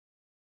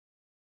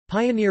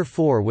Pioneer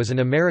 4 was an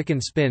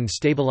American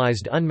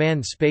spin-stabilized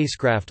unmanned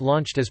spacecraft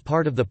launched as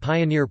part of the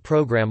Pioneer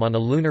program on a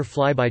lunar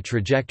flyby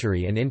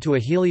trajectory and into a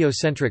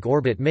heliocentric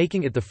orbit,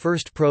 making it the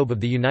first probe of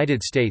the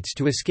United States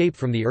to escape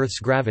from the Earth's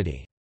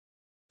gravity.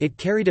 It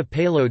carried a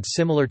payload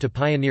similar to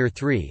Pioneer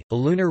 3, a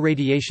lunar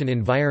radiation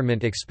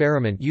environment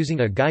experiment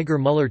using a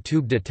Geiger-Müller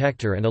tube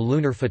detector and a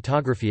lunar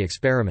photography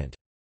experiment.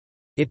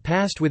 It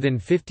passed within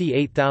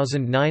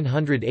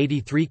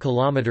 58,983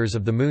 kilometers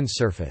of the Moon's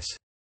surface.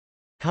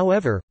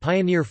 However,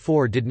 Pioneer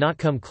 4 did not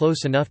come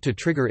close enough to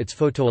trigger its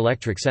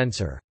photoelectric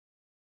sensor.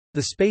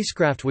 The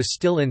spacecraft was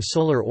still in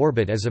solar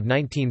orbit as of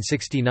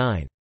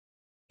 1969.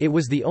 It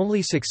was the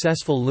only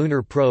successful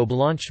lunar probe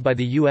launched by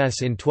the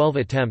U.S. in 12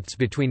 attempts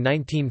between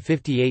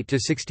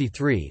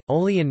 1958–63.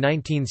 Only in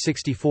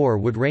 1964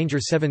 would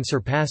Ranger 7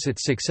 surpass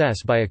its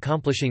success by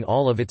accomplishing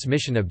all of its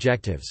mission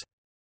objectives.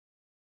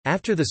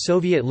 After the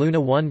Soviet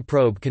Luna 1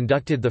 probe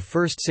conducted the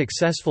first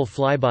successful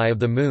flyby of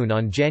the Moon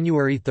on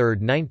January 3,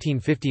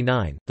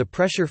 1959, the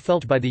pressure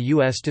felt by the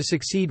U.S. to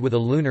succeed with a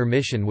lunar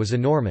mission was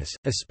enormous,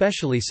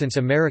 especially since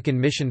American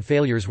mission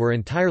failures were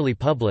entirely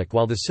public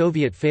while the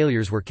Soviet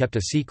failures were kept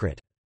a secret.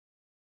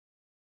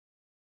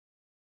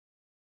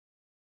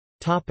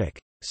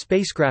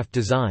 Spacecraft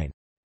design.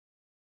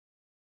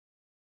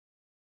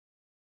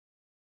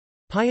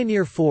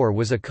 Pioneer 4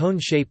 was a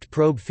cone-shaped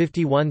probe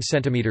 51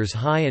 cm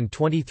high and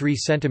 23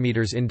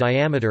 cm in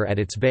diameter at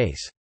its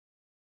base.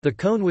 The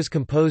cone was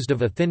composed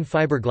of a thin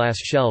fiberglass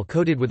shell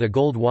coated with a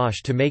gold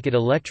wash to make it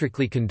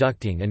electrically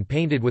conducting and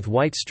painted with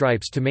white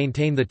stripes to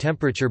maintain the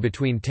temperature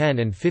between 10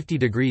 and 50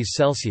 degrees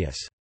Celsius.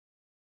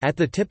 At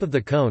the tip of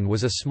the cone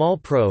was a small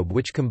probe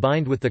which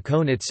combined with the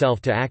cone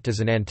itself to act as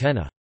an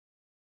antenna.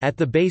 At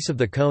the base of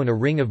the cone a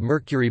ring of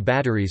mercury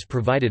batteries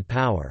provided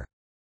power.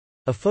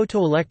 A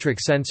photoelectric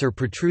sensor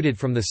protruded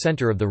from the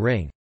center of the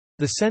ring.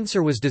 The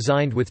sensor was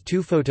designed with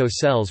two photo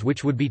cells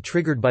which would be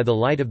triggered by the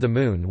light of the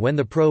Moon when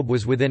the probe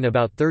was within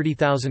about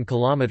 30,000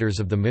 kilometers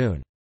of the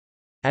Moon.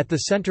 At the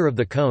center of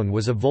the cone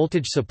was a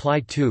voltage supply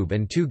tube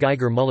and two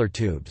Geiger-Müller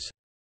tubes.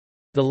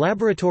 The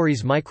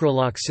laboratory's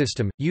microlock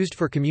system, used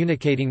for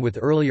communicating with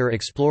earlier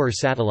Explorer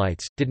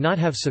satellites, did not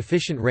have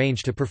sufficient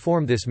range to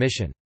perform this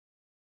mission.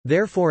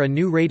 Therefore a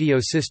new radio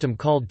system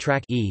called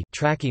TRAC-E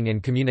tracking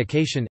and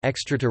communication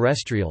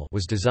extraterrestrial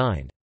was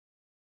designed.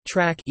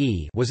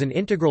 TRAC-E was an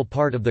integral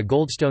part of the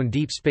Goldstone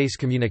Deep Space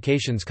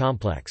Communications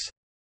Complex.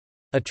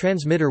 A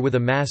transmitter with a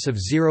mass of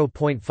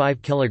 0.5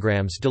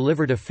 kg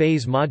delivered a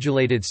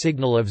phase-modulated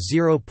signal of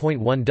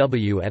 0.1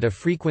 W at a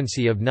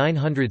frequency of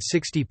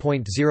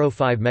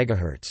 960.05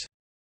 MHz.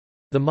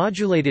 The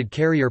modulated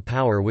carrier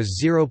power was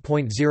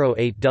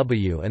 0.08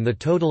 W and the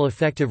total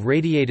effective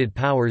radiated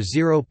power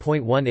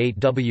 0.18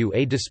 W.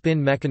 A despin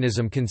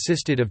mechanism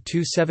consisted of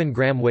two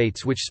 7-gram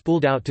weights which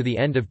spooled out to the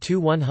end of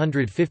two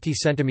 150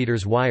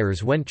 cm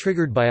wires when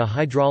triggered by a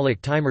hydraulic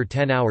timer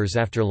 10 hours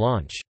after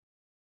launch.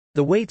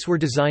 The weights were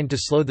designed to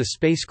slow the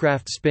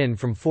spacecraft spin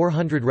from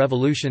 400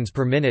 revolutions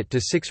per minute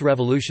to 6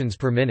 revolutions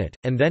per minute,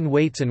 and then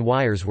weights and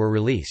wires were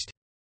released.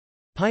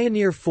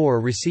 Pioneer 4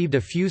 received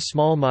a few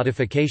small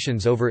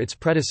modifications over its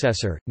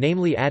predecessor,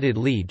 namely added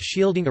lead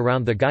shielding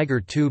around the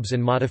Geiger tubes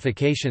and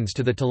modifications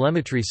to the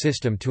telemetry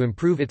system to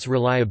improve its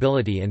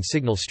reliability and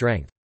signal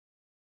strength.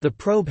 The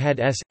probe had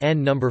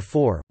S.N. number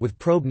 4, with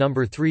probe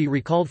number 3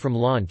 recalled from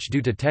launch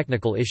due to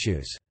technical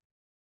issues.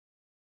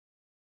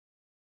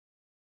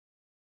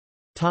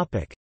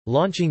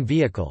 Launching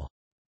vehicle.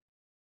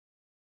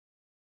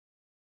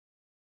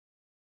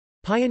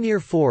 Pioneer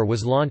 4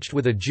 was launched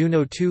with a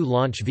Juno 2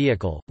 launch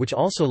vehicle, which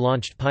also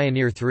launched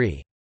Pioneer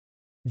 3.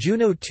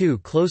 Juno 2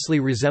 closely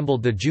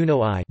resembled the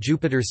Juno I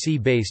Jupiter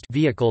C-based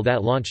vehicle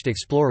that launched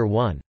Explorer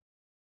 1.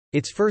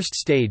 Its first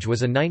stage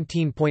was a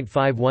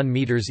 19.51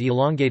 meters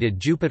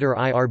elongated Jupiter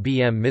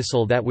IRBM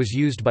missile that was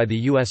used by the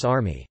U.S.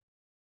 Army.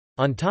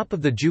 On top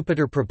of the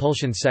Jupiter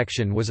propulsion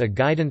section was a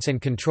guidance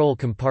and control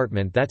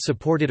compartment that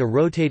supported a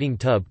rotating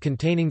tub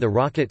containing the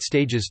rocket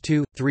stages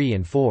 2, 3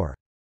 and 4.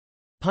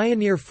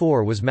 Pioneer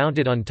 4 was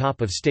mounted on top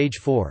of Stage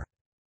 4.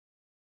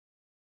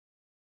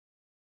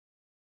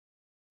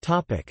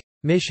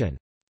 Mission.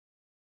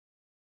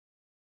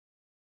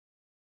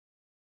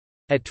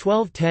 At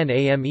 12:10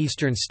 a.m.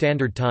 Eastern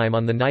Standard Time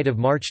on the night of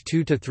March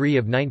 2–3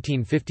 of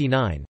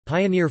 1959,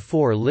 Pioneer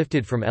 4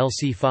 lifted from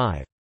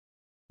LC-5.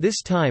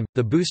 This time,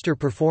 the booster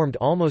performed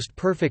almost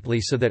perfectly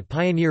so that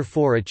Pioneer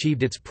 4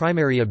 achieved its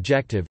primary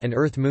objective, an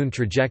Earth-Moon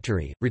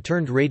trajectory,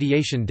 returned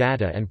radiation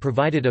data and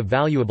provided a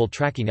valuable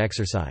tracking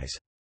exercise.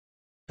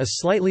 A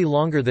slightly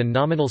longer than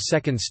nominal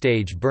second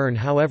stage burn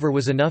however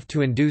was enough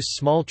to induce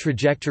small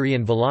trajectory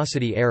and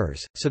velocity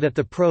errors, so that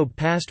the probe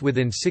passed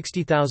within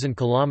 60,000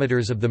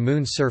 km of the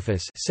Moon's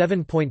surface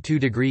 7.2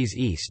 degrees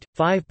east,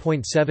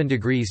 5.7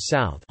 degrees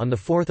south on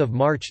 4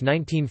 March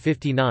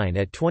 1959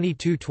 at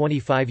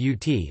 22:25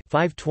 UT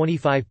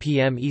 5:25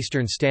 p.m.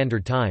 Eastern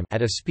Standard Time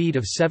at a speed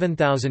of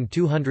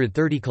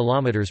 7,230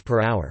 km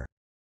per hour.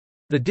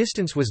 The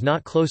distance was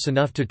not close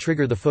enough to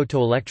trigger the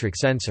photoelectric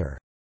sensor.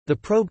 The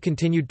probe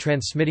continued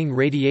transmitting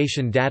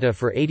radiation data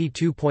for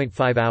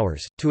 82.5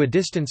 hours, to a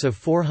distance of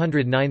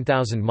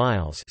 409,000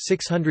 miles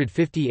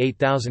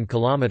 (658,000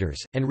 kilometers),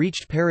 and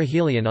reached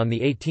perihelion on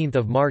 18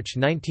 March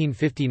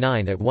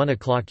 1959 at 1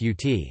 o'clock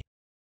UT.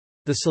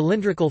 The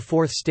cylindrical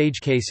fourth stage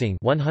casing,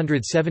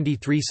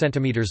 173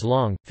 cm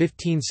long,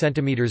 15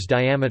 cm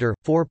diameter,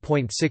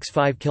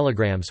 4.65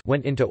 kg,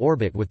 went into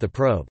orbit with the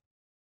probe.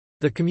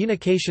 The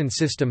communication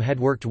system had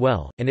worked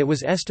well, and it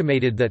was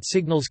estimated that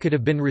signals could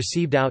have been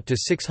received out to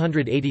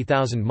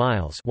 680,000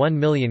 miles, 1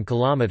 million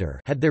km,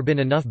 had there been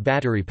enough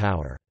battery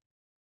power.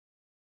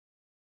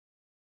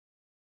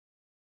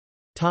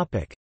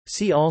 Topic: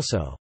 See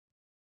also.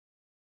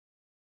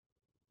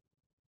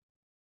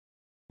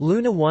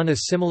 Luna 1. A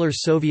similar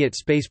Soviet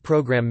space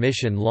program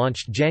mission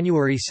launched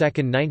January 2,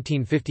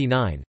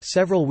 1959,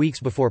 several weeks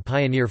before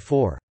Pioneer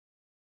 4.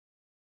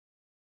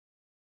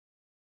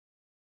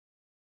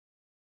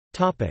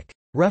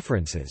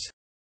 References.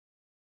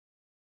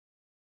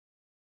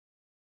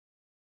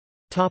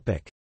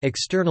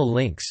 External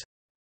links.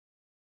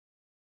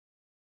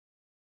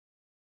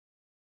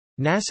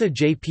 NASA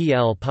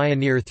JPL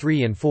Pioneer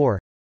 3 and 4,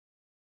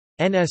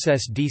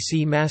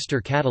 NSSDC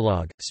Master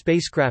Catalog,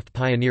 Spacecraft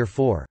Pioneer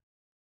 4.